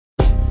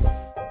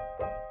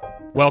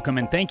Welcome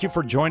and thank you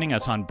for joining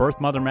us on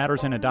Birth, Mother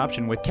Matters, and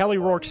Adoption with Kelly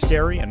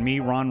Rourke-Scary and me,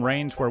 Ron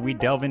Rains, where we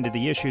delve into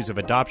the issues of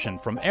adoption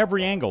from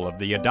every angle of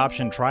the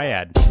adoption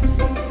triad.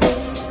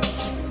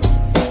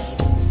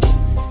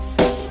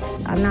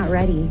 I'm not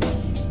ready,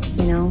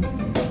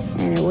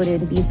 and it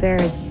wouldn't be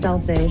fair. It's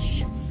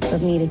selfish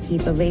of me to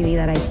keep a baby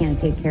that I can't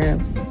take care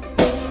of.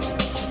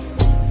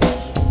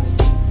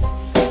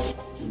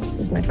 This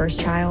is my first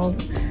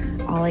child.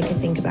 All I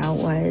could think about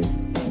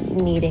was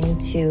needing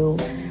to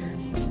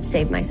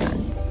save my son.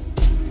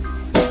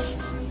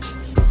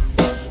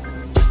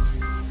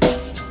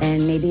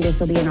 And maybe this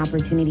will be an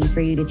opportunity for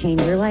you to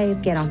change your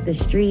life, get off the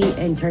street,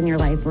 and turn your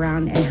life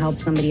around and help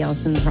somebody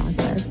else in the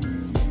process.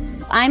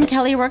 I'm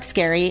Kelly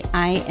Rourke-Scary.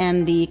 I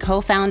am the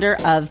co-founder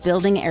of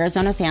Building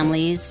Arizona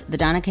Families, the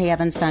Donna K.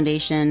 Evans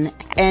Foundation,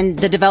 and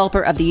the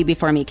developer of the You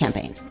Before Me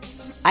campaign.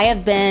 I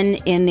have been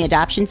in the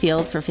adoption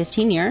field for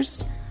 15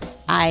 years.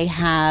 I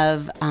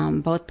have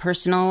both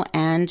personal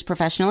and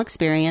professional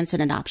experience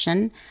in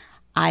adoption.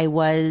 I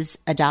was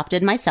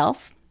adopted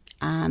myself,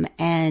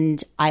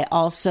 and I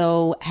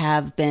also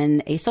have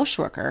been a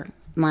social worker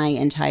my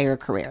entire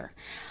career.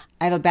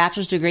 I have a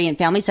bachelor's degree in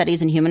family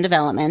studies and human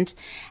development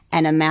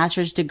and a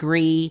master's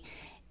degree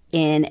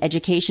in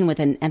education with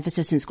an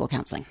emphasis in school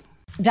counseling.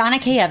 Donna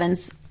K.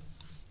 Evans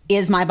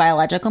is my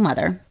biological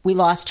mother. We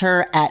lost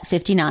her at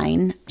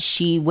 59.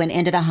 She went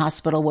into the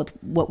hospital with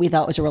what we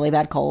thought was a really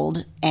bad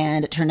cold,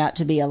 and it turned out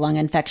to be a lung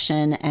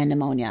infection and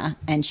pneumonia,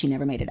 and she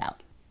never made it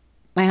out.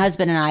 My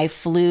husband and I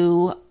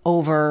flew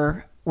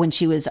over when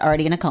she was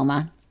already in a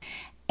coma,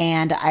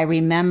 and I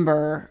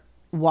remember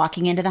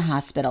walking into the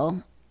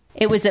hospital.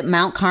 It was at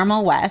Mount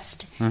Carmel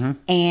West,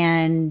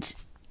 and,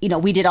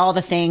 we did all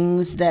the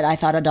things that I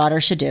thought a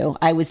daughter should do.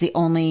 I was the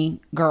only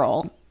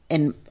girl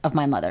of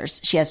my mother's.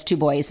 She has two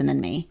boys and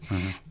then me.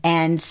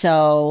 And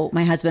so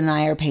my husband and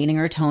I are painting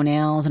her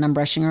toenails, and I'm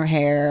brushing her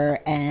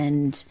hair,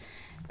 and,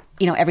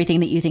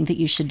 everything that you think that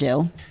you should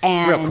do.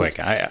 And real quick,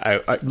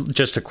 I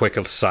just a quick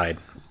aside.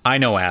 I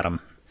know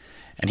Adam,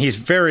 and he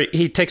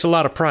takes a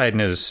lot of pride in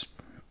his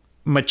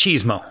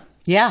machismo.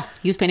 Yeah,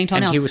 he was painting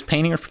toenails. And he was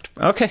painting her.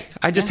 Okay,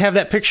 I just have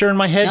that picture in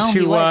my head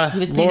he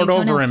was lord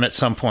over toenails. Him at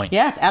some point.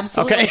 Yes,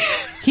 absolutely. Okay.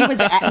 He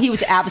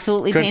was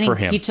absolutely Good painting. for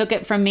him. He took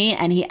it from me,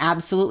 and he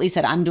absolutely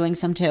said, "I'm doing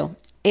some too."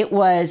 It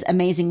was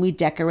amazing. We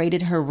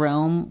decorated her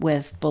room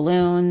with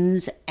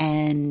balloons,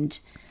 and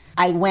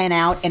I went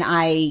out and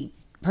I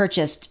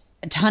purchased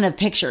a ton of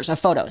pictures of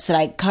photos that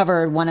I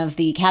covered one of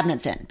the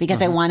cabinets in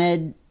because I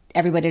wanted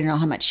everybody to know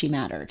how much she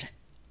mattered.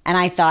 And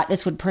I thought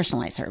this would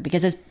personalize her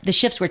because as the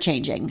shifts were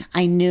changing,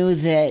 I knew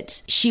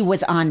that she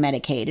was on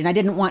Medicaid, and I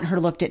didn't want her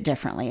looked at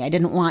differently. I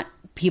didn't want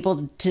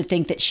people to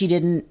think that she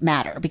didn't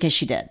matter because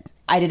she did.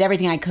 I did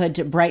everything I could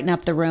to brighten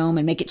up the room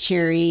and make it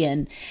cheery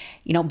and,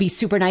 be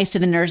super nice to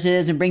the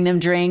nurses and bring them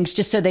drinks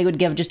just so they would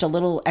give just a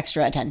little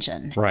extra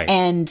attention. Right.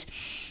 And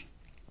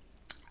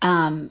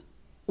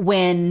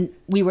when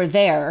we were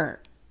there,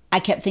 I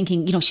kept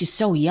thinking, she's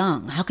so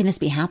young. How can this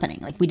be happening?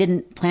 Like, we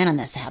didn't plan on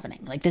this happening.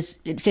 Like, this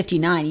at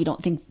 59, you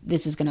don't think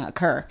this is going to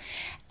occur.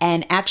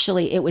 And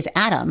actually, it was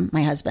Adam,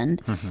 my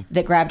husband,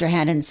 that grabbed her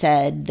hand and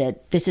said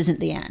that this isn't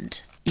the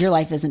end. Your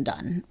life isn't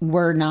done.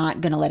 We're not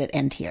going to let it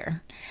end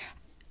here.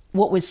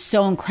 What was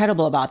so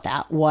incredible about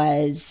that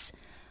was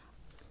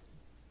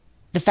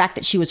the fact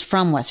that she was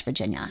from West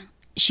Virginia.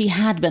 She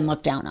had been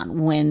looked down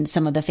on when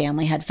some of the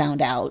family had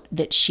found out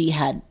that she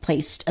had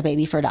placed a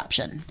baby for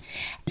adoption.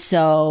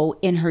 So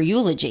in her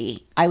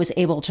eulogy, I was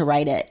able to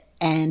write it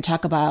and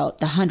talk about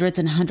the hundreds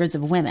and hundreds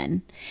of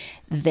women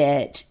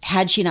that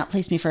had she not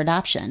placed me for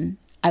adoption,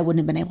 I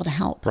wouldn't have been able to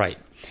help. Right.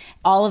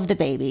 All of the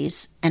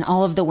babies and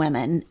all of the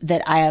women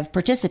that I have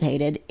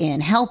participated in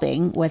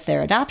helping with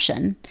their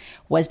adoption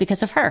was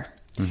because of her.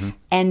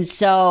 And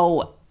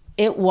so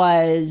it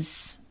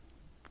was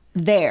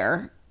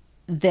there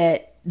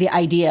that the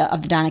idea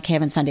of the Donna K.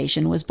 Evans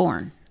Foundation was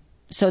born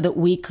so that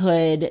we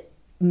could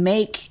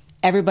make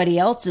everybody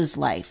else's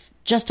life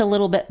just a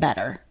little bit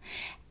better.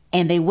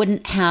 And they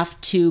wouldn't have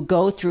to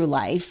go through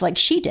life like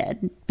she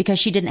did because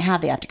she didn't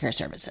have the aftercare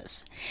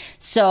services.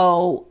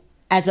 So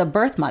as a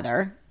birth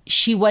mother,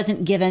 she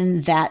wasn't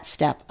given that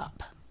step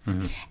up.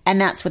 And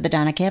that's what the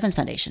Donna K. Evans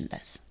Foundation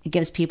does. It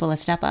gives people a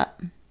step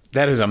up.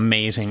 That is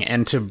amazing.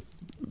 And to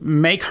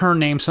make her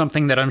name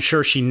something that I'm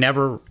sure she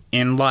never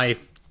in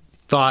life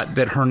thought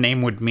that her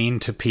name would mean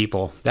to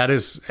people. That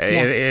is,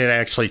 it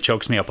actually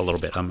chokes me up a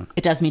little bit.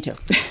 It does me too.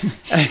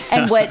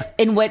 and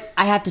what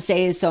I have to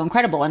say is so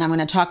incredible, and I'm going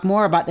to talk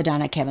more about the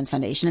Donna K. Evans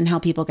Foundation and how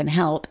people can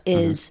help,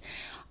 is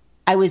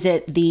I was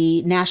at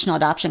the National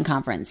Adoption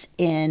Conference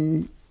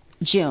in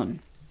June,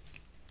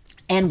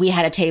 and we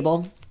had a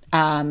table.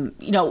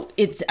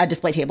 It's a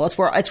display table. It's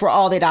where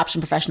all the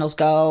adoption professionals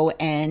go,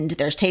 and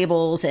there's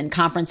tables and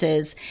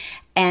conferences.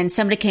 And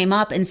somebody came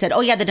up and said,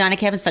 "Oh yeah, the Donna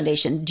K. Evans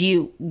Foundation.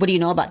 What do you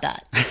know about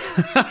that?"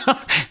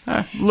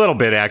 A little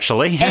bit,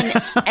 actually.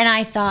 and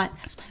I thought,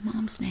 that's my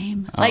mom's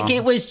name. Like,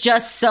 it was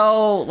just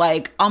so,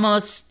 like,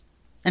 almost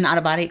an out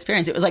of body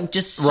experience. It was like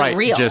just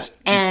surreal.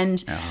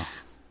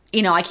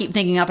 I keep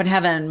thinking up in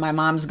heaven, my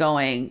mom's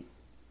going,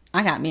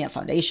 I got me a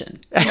foundation,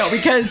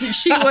 because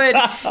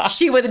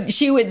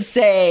she would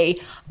say,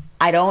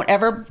 I don't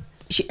ever,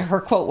 her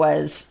quote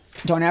was,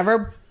 don't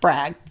ever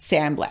brag,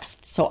 say I'm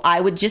blessed. So I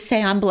would just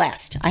say I'm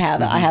blessed. I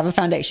have a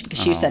foundation,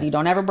 because she said, you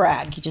don't ever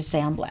brag, you just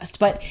say I'm blessed.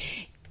 But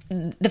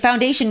the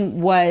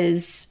foundation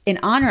was in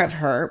honor of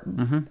her.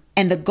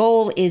 And the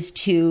goal is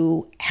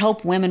to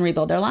help women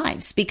rebuild their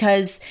lives,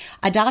 because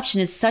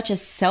adoption is such a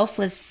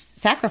selfless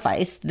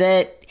sacrifice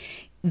that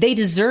they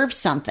deserve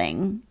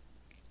something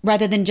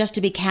rather than just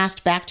to be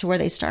cast back to where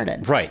they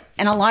started. Right.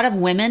 And a lot of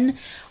women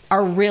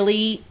are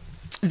really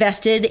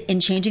vested in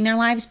changing their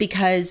lives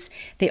because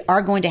they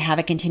are going to have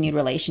a continued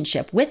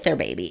relationship with their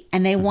baby,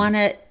 and they want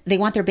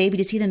their baby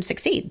to see them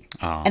succeed.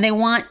 And they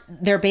want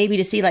their baby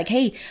to see, like,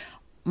 hey,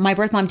 my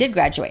birth mom did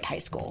graduate high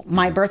school.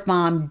 My birth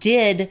mom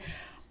did,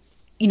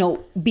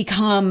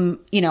 become,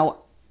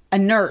 a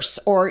nurse,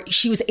 or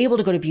she was able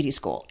to go to beauty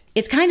school.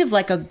 It's kind of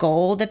like a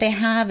goal that they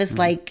have, is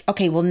like,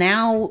 okay, well,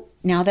 now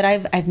that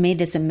I've made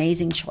this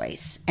amazing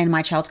choice and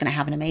my child's going to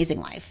have an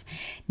amazing life,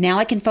 now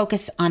I can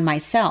focus on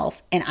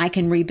myself and I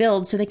can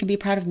rebuild so they can be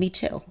proud of me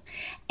too.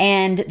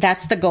 And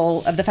that's the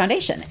goal of the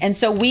foundation. And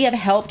so we have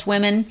helped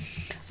women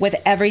with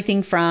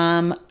everything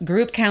from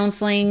group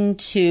counseling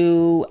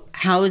to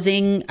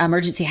housing,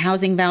 emergency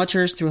housing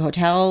vouchers through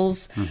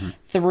hotels,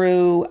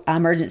 through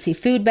emergency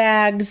food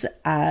bags.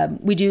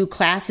 We do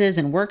classes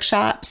and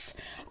workshops.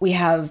 We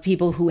have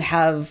people who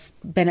have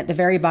been at the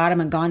very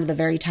bottom and gone to the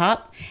very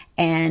top,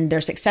 and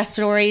their success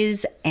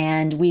stories.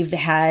 And we've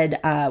had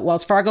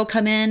Wells Fargo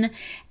come in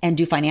and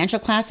do financial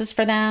classes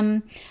for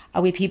them.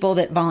 We have people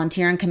that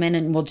volunteer and come in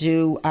and will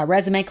do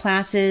resume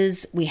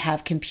classes. We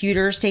have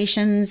computer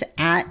stations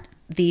at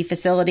the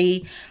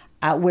facility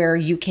where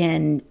you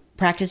can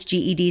practice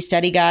GED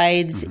study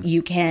guides.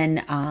 You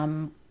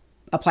can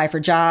apply for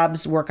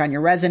jobs, work on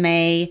your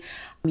resume.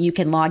 You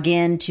can log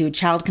in to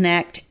Child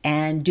Connect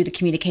and do the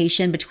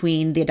communication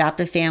between the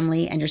adoptive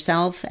family and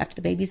yourself after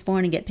the baby's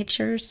born and get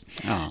pictures.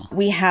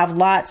 We have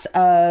lots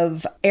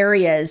of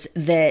areas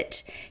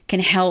that can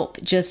help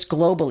just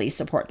globally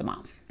support the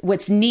mom.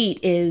 What's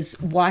neat is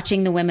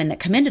watching the women that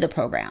come into the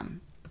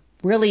program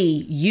really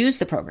use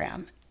the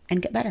program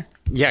and get better.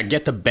 Yeah,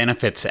 get the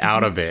benefits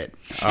out of it.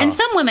 And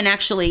some women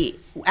actually,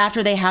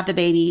 after they have the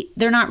baby,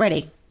 they're not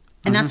ready.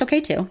 And that's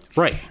okay too.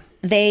 Right.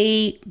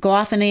 They go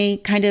off and they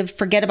kind of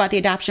forget about the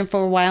adoption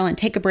for a while and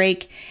take a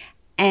break.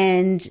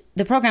 And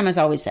the program is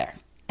always there.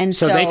 And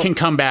so they can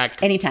come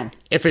back anytime.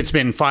 If it's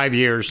been 5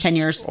 years, 10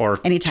 years, or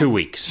anytime. 2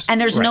 weeks.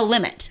 And there's no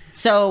limit.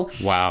 So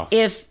wow.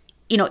 If,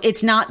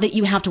 it's not that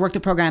you have to work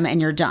the program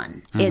and you're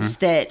done. It's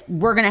that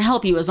we're going to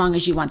help you as long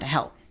as you want the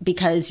help,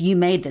 because you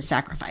made this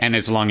sacrifice. And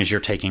as long as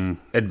you're taking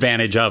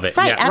advantage of it.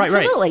 Right, yeah,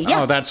 absolutely. Right.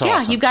 Yeah. Oh, that's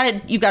awesome. Yeah,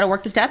 you've got to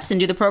work the steps and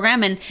do the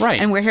program,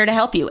 and we're here to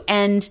help you.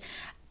 And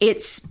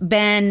it's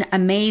been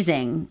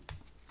amazing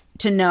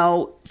to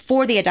know,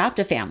 for the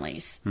adoptive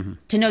families,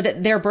 to know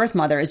that their birth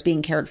mother is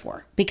being cared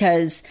for.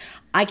 Because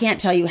I can't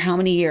tell you how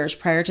many years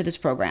prior to this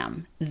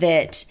program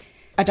that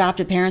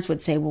adoptive parents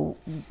would say, well,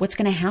 what's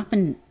going to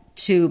happen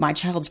to my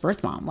child's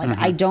birth mom? Like,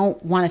 I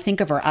don't want to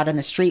think of her out on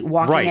the street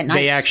walking at night.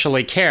 They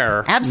actually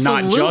care.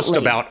 Absolutely. Not just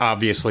about,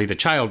 obviously, the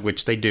child,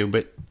 which they do,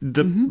 but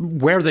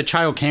where the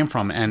child came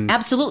from. And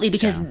absolutely,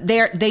 because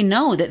they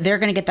know that they're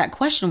going to get that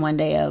question one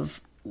day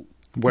of,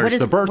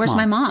 where's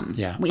my mom?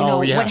 Yeah.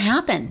 What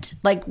happened?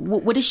 Like,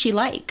 what is she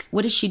like?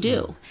 What does she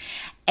do?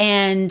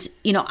 And,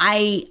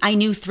 I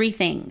knew 3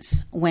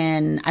 things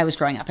when I was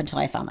growing up until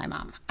I found my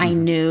mom. I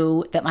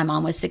knew that my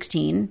mom was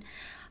 16.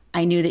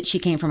 I knew that she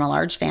came from a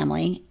large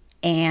family,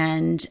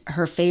 and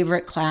her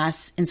favorite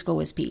class in school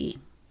was PE.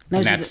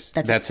 And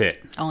that's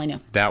it. All I knew.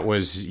 That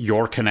was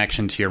your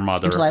connection to your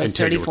mother until I was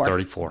 34. You were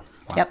 34.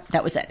 Wow. Yep,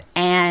 that was it.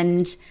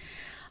 And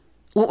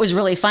what was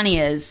really funny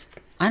is,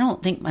 I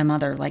don't think my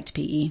mother liked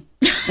PE.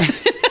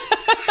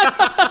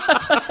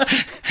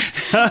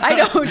 I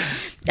don't.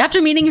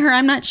 After meeting her,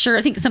 I'm not sure.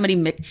 I think somebody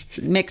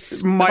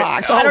mixed the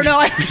box. I don't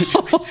know.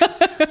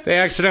 They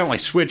accidentally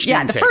switched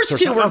intakes. The first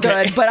 2 were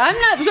good, but I'm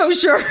not so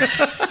sure.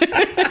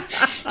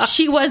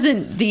 She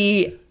wasn't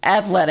the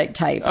athletic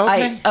type.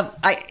 Okay.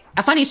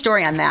 A funny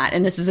story on that,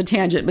 and this is a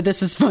tangent, but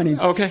this is funny.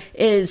 Okay.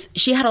 Is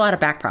she had a lot of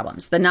back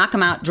problems. The knock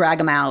 'em out, drag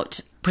 'em out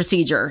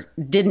procedure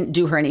didn't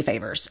do her any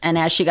favors. And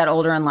as she got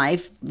older in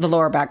life, the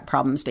lower back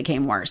problems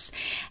became worse.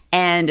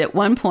 And at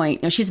one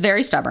point, she's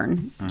very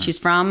stubborn. She's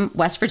from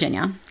West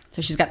Virginia,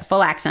 so she's got the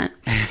full accent.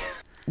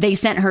 They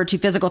sent her to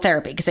physical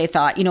therapy because they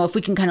thought, if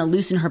we can kind of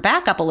loosen her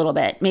back up a little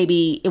bit,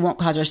 maybe it won't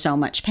cause her so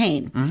much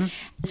pain.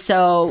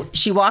 So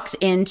she walks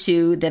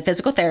into the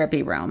physical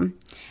therapy room.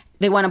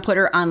 They want to put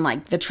her on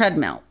like the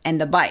treadmill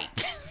and the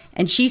bike.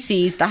 And she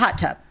sees the hot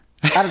tub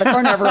out of the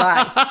corner of her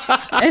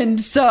eye.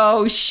 And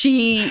so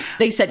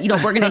they said,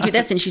 we're going to do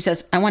this. And she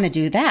says, I want to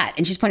do that.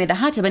 And she's pointing at the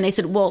hot tub. And they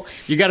said, well,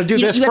 you got to do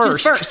this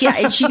first. first. Yeah.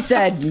 And she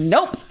said,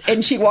 nope.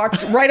 And she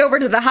walked right over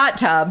to the hot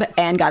tub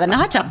and got in the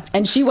hot tub.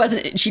 And she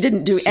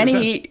didn't do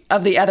any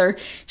of the other.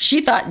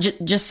 She thought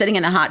just sitting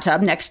in the hot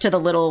tub next to the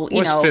little,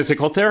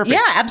 physical therapy.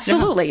 Yeah,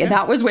 absolutely. Yeah. And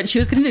that was what she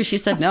was going to do. She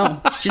said,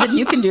 no. She said,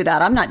 you can do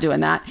that. I'm not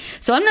doing that.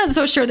 So I'm not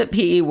so sure that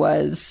PE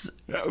was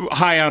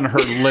high on her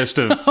list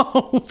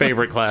of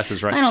favorite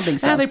classes, right? I don't think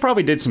so. Yeah, they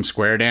probably did some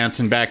square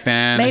dancing back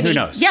then. Maybe. Who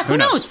knows? Yeah, who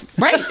knows?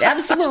 Right.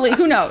 Absolutely.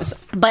 Who knows?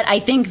 But I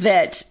think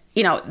that,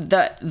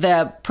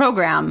 the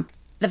program,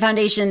 the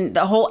foundation,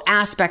 the whole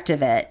aspect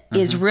of it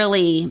is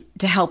really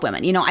to help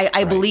women.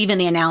 I believe in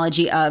the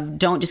analogy of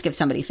don't just give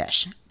somebody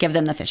fish. Give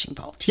them the fishing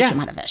pole. Teach them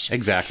how to fish.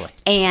 Exactly.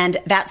 And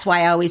that's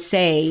why I always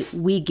say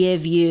we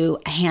give you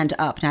a hand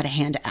up, not a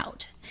hand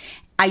out.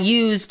 I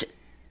used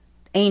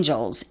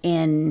angels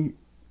in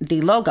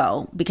the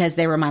logo because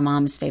they were my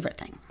mom's favorite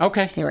thing.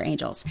 Okay. They were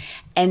angels.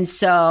 And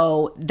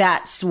so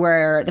that's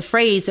where the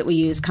phrase that we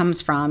use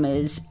comes from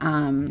is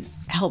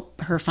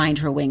help her find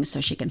her wings so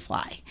she can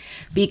fly.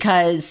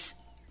 Because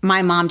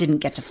my mom didn't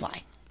get to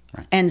fly.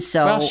 Right. And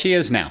so... Well, she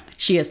is now.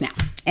 She is now.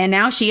 And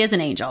now she is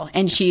an angel.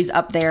 And she's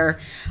up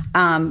there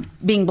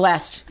being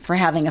blessed for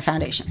having a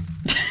foundation.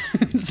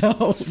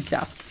 So,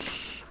 yeah.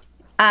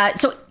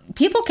 So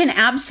people can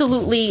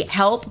absolutely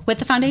help with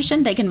the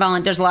foundation. They can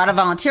volunteer. There's a lot of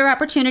volunteer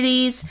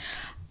opportunities.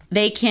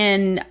 They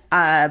can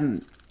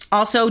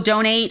also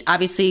donate.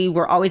 Obviously,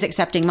 we're always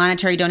accepting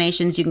monetary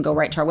donations. You can go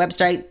right to our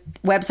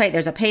website.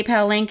 There's a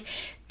PayPal link.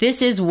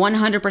 This is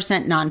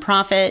 100%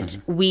 nonprofit.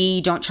 Mm-hmm.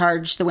 We don't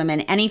charge the women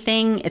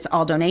anything. It's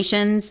all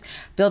donations.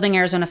 Building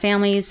Arizona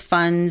Families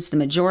funds the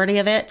majority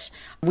of it.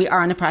 We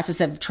are in the process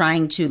of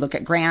trying to look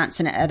at grants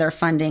and other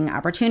funding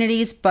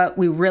opportunities, but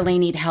we really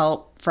need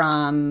help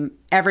from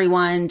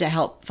everyone to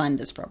help fund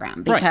this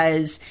program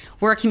because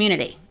we're a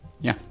community.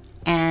 Yeah.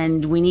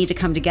 And we need to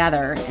come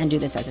together and do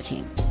this as a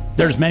team.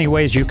 There's many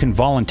ways you can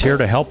volunteer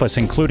to help us,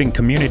 including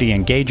community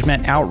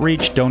engagement,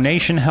 outreach,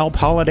 donation help,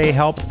 holiday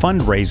help,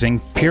 fundraising,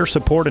 peer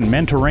support and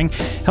mentoring,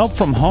 help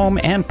from home,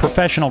 and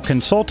professional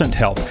consultant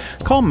help.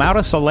 Call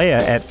Maura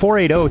Salea at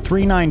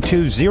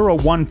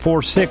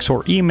 480-392-0146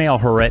 or email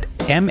her at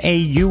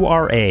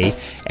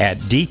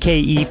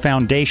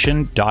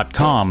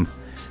maura@dkefoundation.com.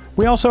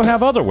 We also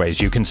have other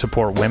ways you can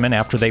support women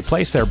after they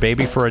place their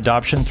baby for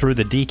adoption through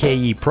the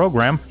DKE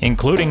program,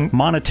 including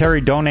monetary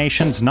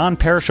donations,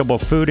 non-perishable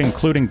food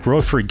including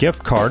grocery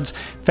gift cards,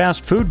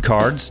 fast food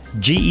cards,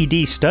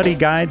 GED study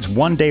guides,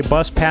 one-day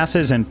bus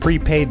passes, and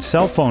prepaid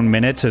cell phone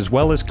minutes, as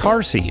well as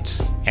car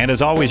seats. And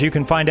as always, you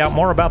can find out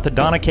more about the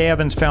Donna K.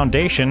 Evans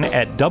Foundation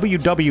at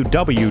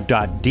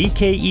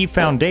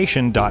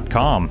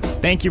www.dkefoundation.com.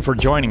 Thank you for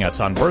joining us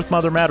on Birth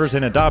Mother Matters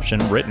in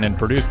Adoption, written and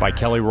produced by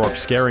Kelly Rourke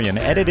Scary and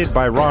edited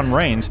by Ron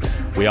Rains.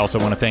 We also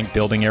want to thank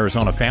Building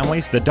Arizona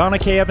Families, the Donna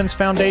K. Evans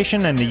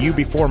Foundation, and the You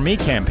Before Me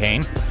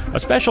campaign. A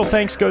special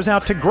thanks goes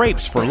out to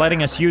Grapes for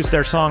letting us use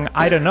their song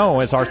I Don't Know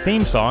as our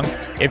theme song.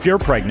 If you're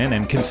pregnant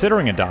and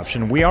considering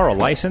adoption, we are a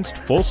licensed,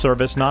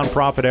 full-service,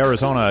 nonprofit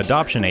Arizona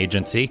adoption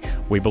agency.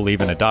 We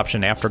believe in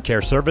adoption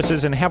aftercare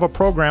services and have a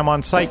program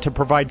on site to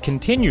provide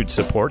continued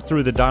support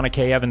through the Donna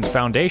K. Evans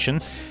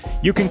Foundation.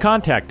 You can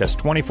contact us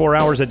 24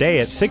 hours a day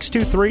at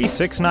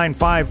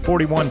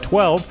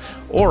 623-695-4112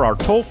 or our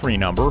toll-free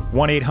number,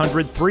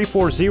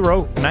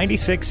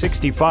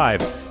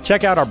 1-800-340-9665.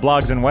 Check out our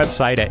blogs and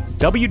website at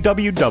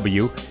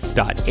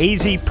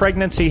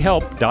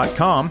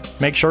www.azpregnancyhelp.com.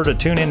 Make sure to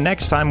tune in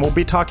next time. We'll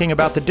be talking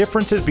about the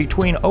differences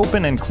between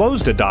open and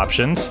closed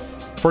adoptions.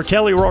 For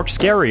Kelly Rourke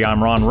Scary,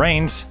 I'm Ron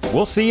Rains.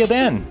 We'll see you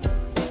then.